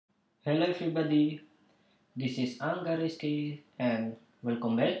Hello everybody, this is Angga and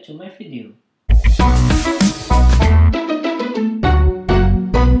welcome back to my video.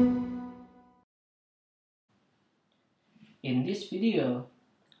 In this video,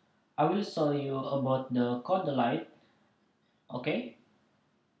 I will show you about the Codelite. Okay,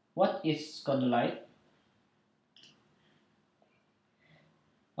 what is Codelite?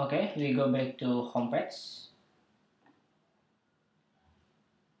 Okay, we go back to homepage.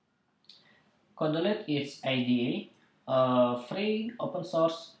 Codelite is IDE, free, open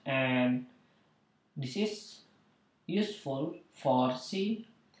source, and this is useful for C,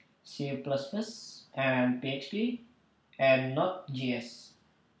 C++, and PHP, and Node.js.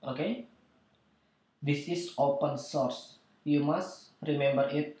 Okay, this is open source. You must remember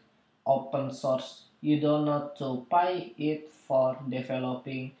it open source. You don't need to pay it for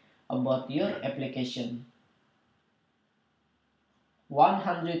developing about your application.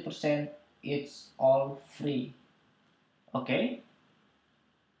 100% it's all free. Okay?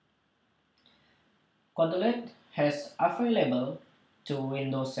 Codelite has available to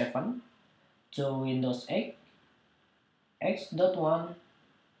Windows 7, to Windows 8, X.1,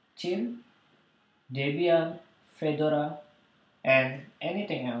 Chim, Debian, Fedora, and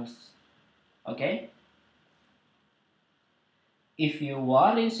anything else. Okay? If you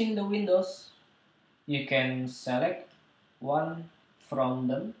are using the Windows, you can select one from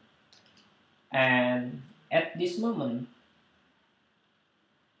them, and at this moment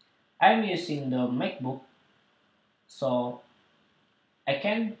I'm using the MacBook, so I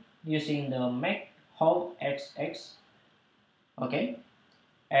can using the Mac Home XX. Okay,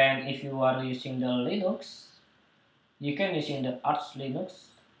 and if you are using the Linux, you can using the Arch Linux,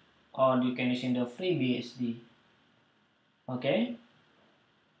 or you can using the FreeBSD. Okay,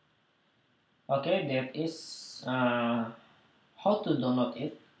 that is how to download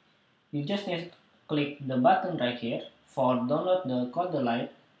it. You just need to click the button right here for download the Codelite.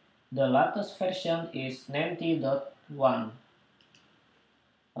 The latest version is 90.1.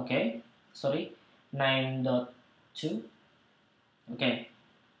 Okay, sorry, 9.2. Okay,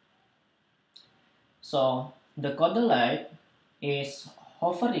 so the Codelite is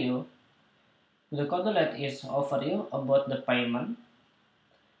overview. The Codelite is overview about the payment.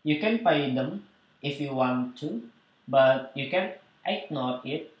 You can pay them if you want to, but you can ignore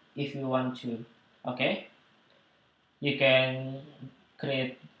it if you want to. Okay, you can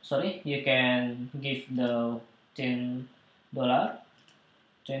you can give the $10,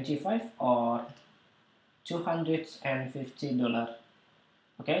 25 or $250.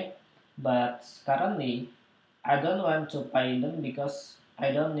 Okay, but currently I don't want to pay them because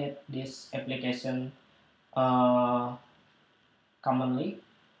I don't need this application uh, commonly.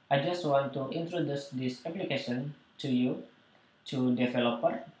 I just want to introduce this application to you, to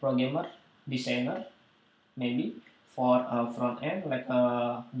developer, programmer, designer, maybe for a front end like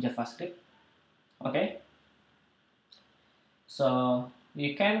JavaScript. Okay, so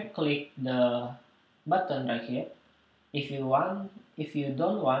you can click the button right here. If you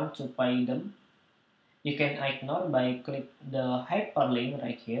don't want to pay them, you can ignore by click the hyperlink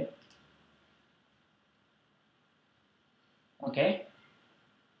right here. Okay,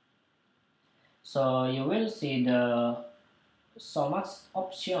 so you will see the so much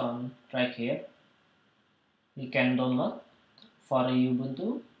option right here. You can download for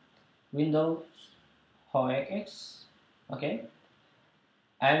Ubuntu, Windows, OS. Okay,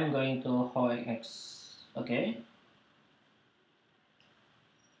 I'm going to OS. Okay,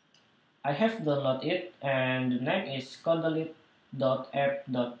 I have downloaded it, and the name is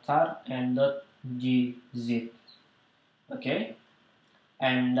codelite.app.tar and .gz. Okay,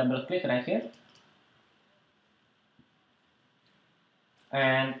 and double click right here,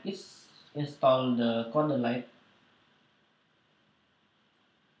 and it's install the Codelite.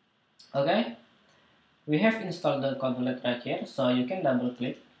 Okay, we have installed the Codelite right here, so you can double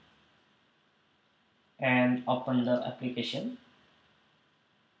click and open the application.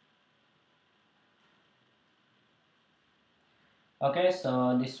 Okay,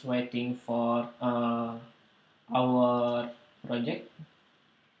 so this waiting for our project.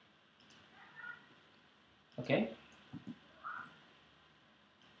 Okay,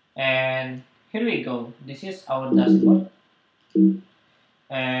 and here we go. This is our dashboard,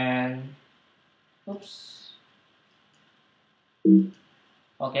 and oops.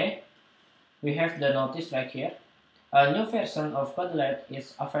 Okay, we have the notice right here. A new version of Codelite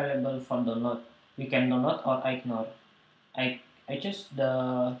is available for download. You can download or ignore. I choose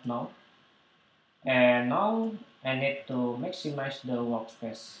the no, and now I need to maximize the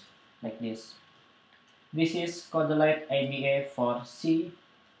workspace like this. This is Codelite IDE for C,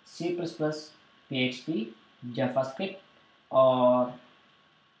 C++, PHP, JavaScript, or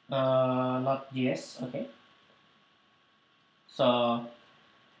Node.js. Okay, so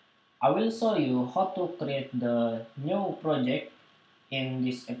I will show you how to create the new project in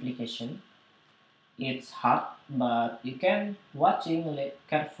this application. It's hard, but you can watching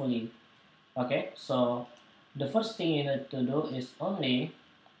carefully. Okay, so the first thing you need to do is only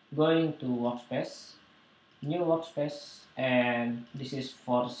going to workspace, new workspace, and this is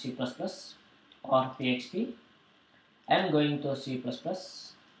for C++ or PHP. I'm going to C++.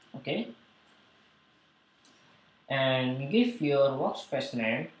 Okay, and give your workspace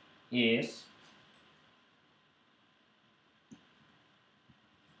name is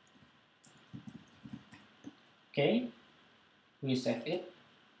okay. We save it.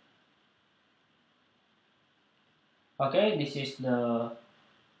 Okay, this is the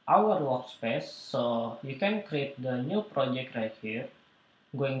our workspace, so you can create the new project right here.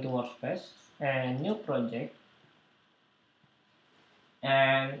 Going to workspace and new project,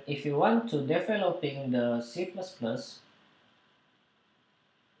 and if you want to developing the C++,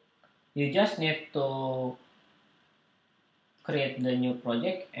 you just need to create the new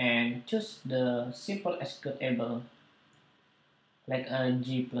project and choose the simple executable like a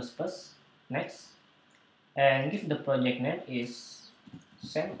G++. Next, and give the project name is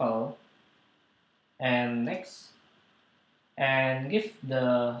sample, and next, and give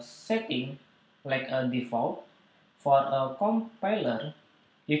the setting like a default. For a compiler,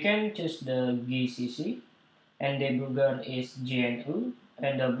 you can choose the GCC, and debugger is GNU,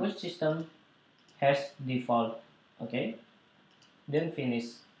 and the boot system has default. Okay, then finish.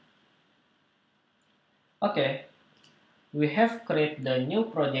 Okay, we have created the new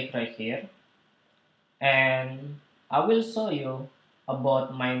project right here, and I will show you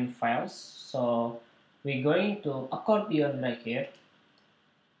about mine files. So we're going to accordion right here,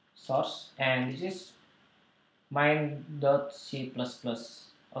 source, and this is mine.c++.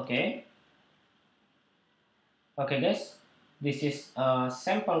 Okay, okay guys, this is a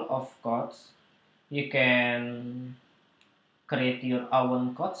sample of codes. You can create your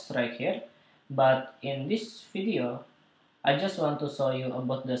own codes right here, but in this video I just want to show you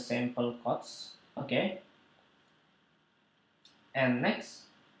about the sample codes. Okay, and next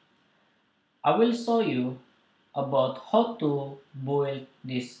I will show you about how to build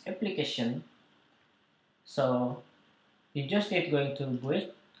this application. So you just need going to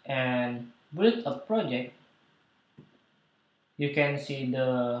build a project. You can see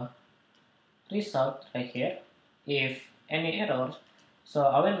the result right here. If any error, so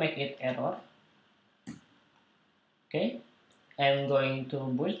I will make it error. Okay, I'm going to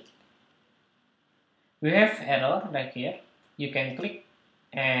build. We have error right here. You can click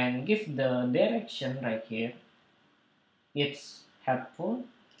and give the direction right here. It's helpful.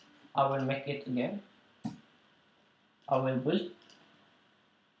 I will make it again. I will build.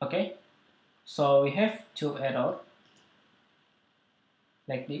 Okay, so we have two error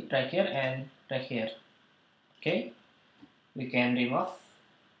like the right here and right here. Okay, we can remove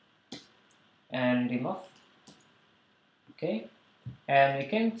and remove. Okay, and we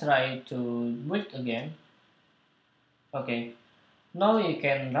can try to build again. Okay, now you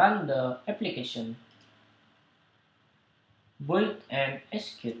can run the application, build and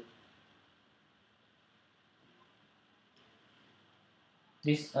execute.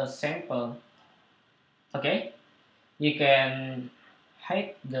 This is a sample. Okay, you can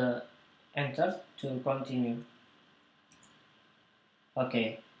hide the enter to continue.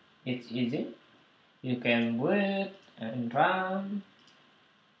 Okay, it's easy. You can build and run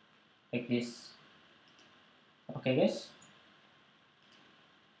like this. Okay guys,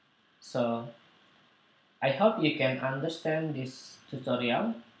 so I hope you can understand this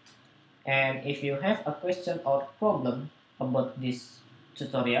tutorial, and if you have a question or problem about this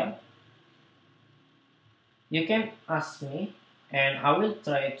tutorial, you can ask me and I will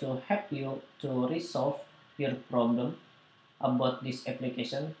try to help you to resolve your problem about this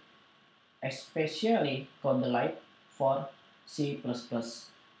application, especially Codelite for C++.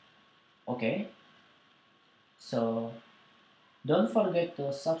 Okay, so don't forget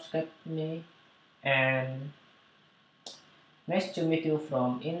to subscribe me, and nice to meet you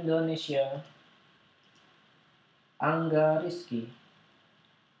from Indonesia, Angga.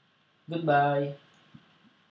 Goodbye.